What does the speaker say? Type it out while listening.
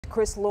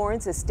Chris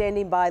Lawrence is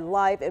standing by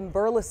live in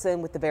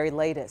Burleson with the very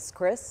latest.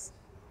 Chris?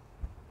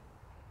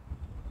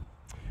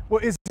 Well,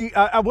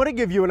 I want to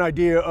give you an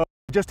idea of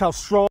just how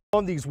strong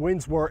these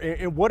winds were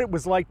and what it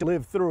was like to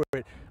live through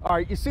it. All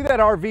right, you see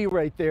that RV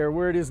right there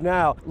where it is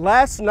now.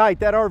 Last night,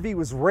 that RV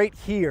was right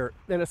here,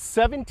 and a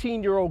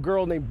 17-year-old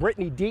girl named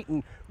Brittany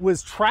Deaton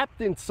was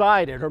trapped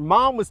inside it. Her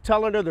mom was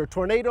telling her there are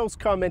tornadoes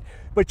coming,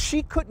 but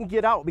she couldn't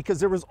get out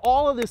because there was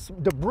all of this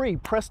debris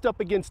pressed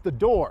up against the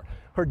door.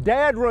 Her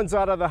dad runs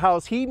out of the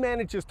house. He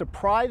manages to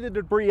pry the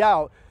debris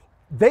out.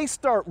 They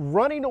start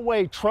running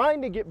away,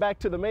 trying to get back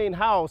to the main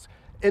house,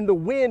 and the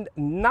wind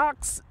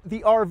knocks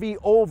the RV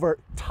over,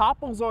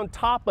 topples on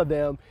top of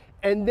them,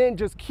 and then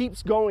just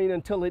keeps going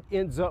until it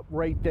ends up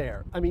right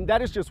there. I mean,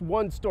 that is just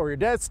one story.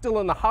 Dad's still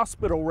in the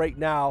hospital right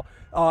now.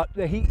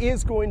 He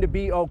is going to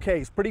be okay.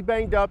 He's pretty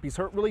banged up. He's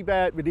hurt really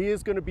bad, but he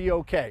is going to be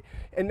okay.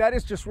 And that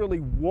is just really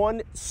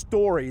one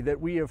story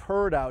that we have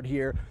heard out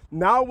here.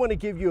 Now I want to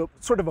give you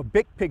sort of a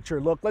big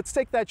picture look. Let's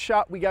take that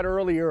shot we got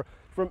earlier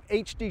from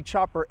HD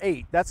Chopper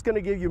 8. That's going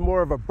to give you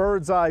more of a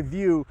bird's eye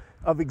view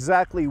of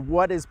exactly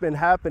what has been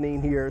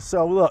happening here.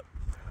 So look,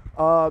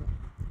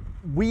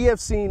 we have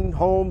seen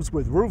homes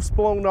with roofs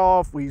blown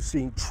off. We've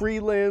seen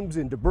tree limbs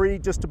and debris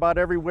just about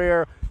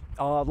everywhere.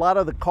 A lot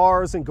of the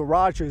cars and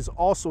garages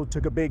also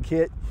took a big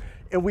hit.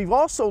 And we've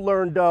also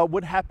learned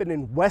what happened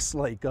in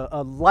Westlake.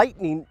 A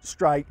lightning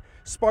strike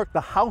sparked the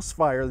house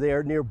fire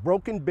there near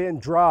Broken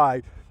Bend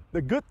Drive.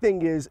 The good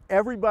thing is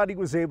everybody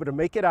was able to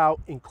make it out,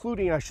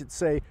 including, I should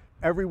say,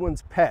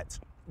 everyone's pets.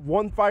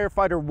 One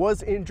firefighter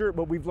was injured,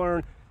 but we've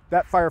learned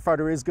that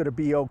firefighter is going to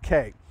be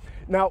okay.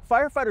 Now,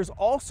 firefighters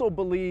also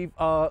believe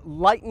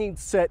lightning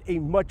set a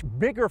much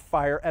bigger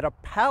fire at a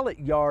pallet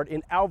yard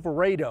in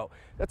Alvarado.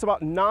 That's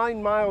about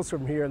 9 miles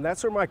from here, and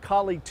that's where my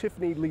colleague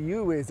Tiffany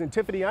Liu is. And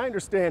Tiffany, I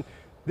understand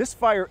this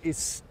fire is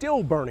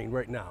still burning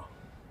right now.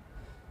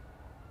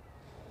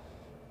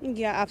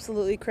 Yeah,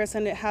 absolutely, Chris,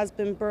 and it has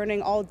been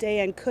burning all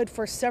day and could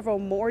for several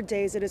more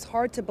days. It is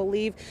hard to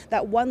believe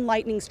that one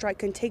lightning strike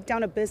can take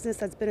down a business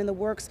that's been in the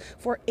works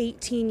for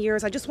 18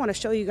 years. I just want to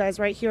show you guys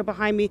right here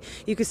behind me.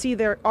 You can see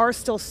there are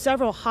still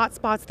several hot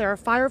spots. There are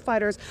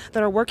firefighters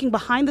that are working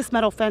behind this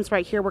metal fence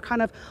right here. We're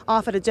kind of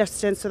off at a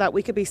distance so that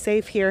we could be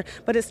safe here,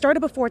 but it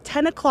started before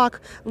 10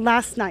 o'clock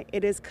last night.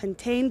 It is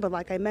contained, but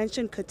like I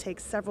mentioned, could take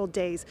several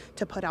days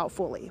to put out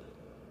fully.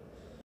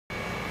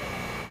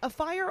 A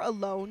fire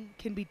alone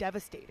can be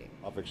devastating.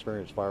 I've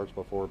experienced fires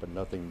before, but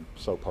nothing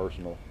so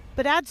personal.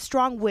 But add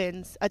strong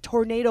winds, a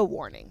tornado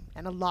warning,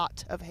 and a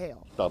lot of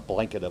hail. A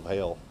blanket of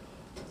hail,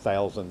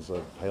 thousands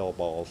of hail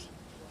balls,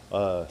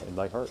 and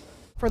they hurt.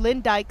 For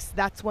Lynn Dykes,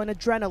 that's when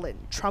adrenaline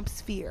trumps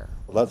fear.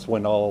 That's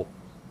when all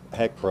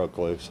heck broke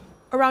loose.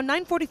 Around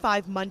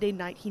 9:45 Monday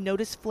night, he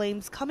noticed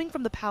flames coming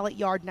from the pallet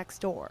yard next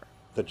door.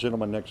 The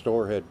gentleman next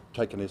door had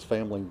taken his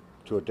family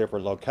to a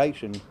different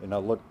location, and I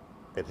looked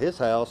at his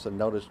house and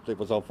noticed it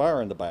was on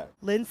fire in the back.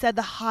 Lynn said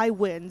the high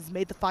winds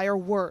made the fire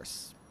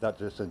worse. That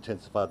just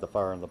intensified the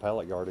fire in the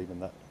pallet yard even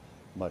that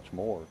much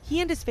more. He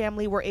and his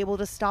family were able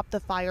to stop the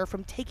fire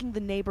from taking the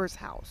neighbor's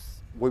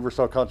house. We were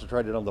so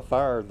concentrated on the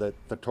fire that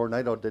the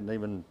tornado didn't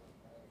even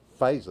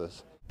faze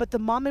us. But the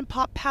mom and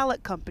pop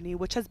pallet company,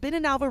 which has been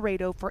in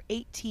Alvarado for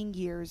 18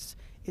 years,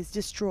 is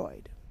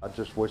destroyed. I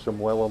just wish them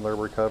well on their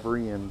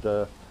recovery, and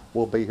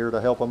we'll be here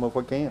to help them if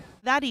we can.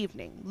 That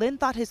evening, Lynn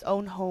thought his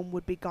own home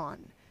would be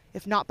gone.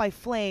 If not by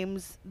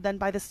flames, then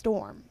by the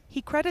storm. He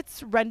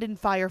credits Rendon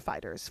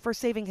firefighters for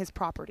saving his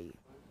property.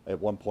 At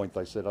one point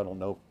they said, I don't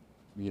know,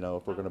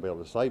 if we're going to be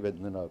able to save it,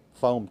 and then a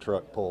foam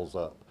truck pulls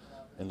up,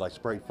 and they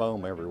spray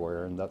foam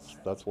everywhere, and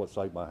that's what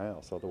saved my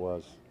house.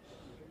 Otherwise,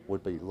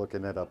 we'd be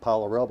looking at a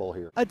pile of rubble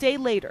here. A day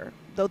later,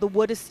 though the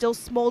wood is still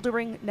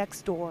smoldering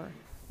next door,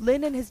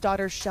 Lynn and his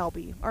daughter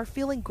Shelby are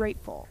feeling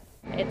grateful.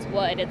 It's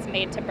wood, it's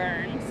made to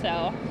burn,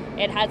 so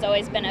it has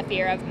always been a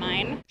fear of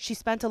mine. She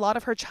spent a lot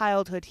of her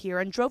childhood here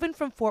and drove in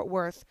from Fort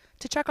Worth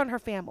to check on her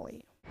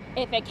family.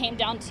 If it came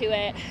down to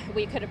it,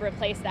 we could have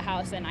replaced the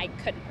house, and I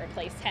couldn't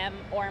replace him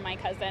or my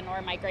cousin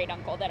or my great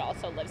uncle that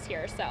also lives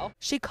here. So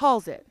she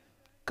calls it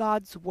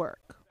God's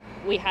work.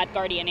 We had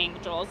guardian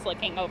angels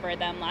looking over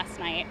them last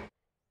night.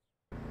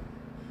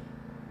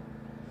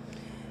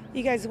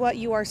 You guys, what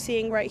you are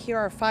seeing right here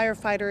are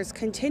firefighters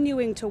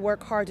continuing to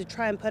work hard to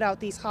try and put out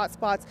these hot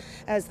spots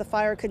as the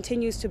fire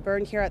continues to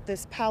burn here at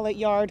this pallet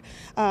yard.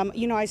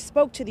 I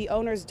spoke to the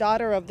owner's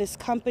daughter of this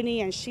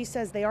company, and she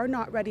says they are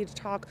not ready to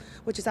talk,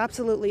 which is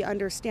absolutely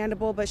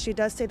understandable, but she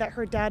does say that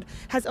her dad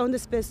has owned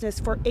this business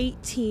for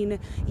 18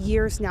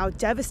 years now.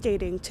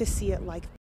 Devastating to see it like that.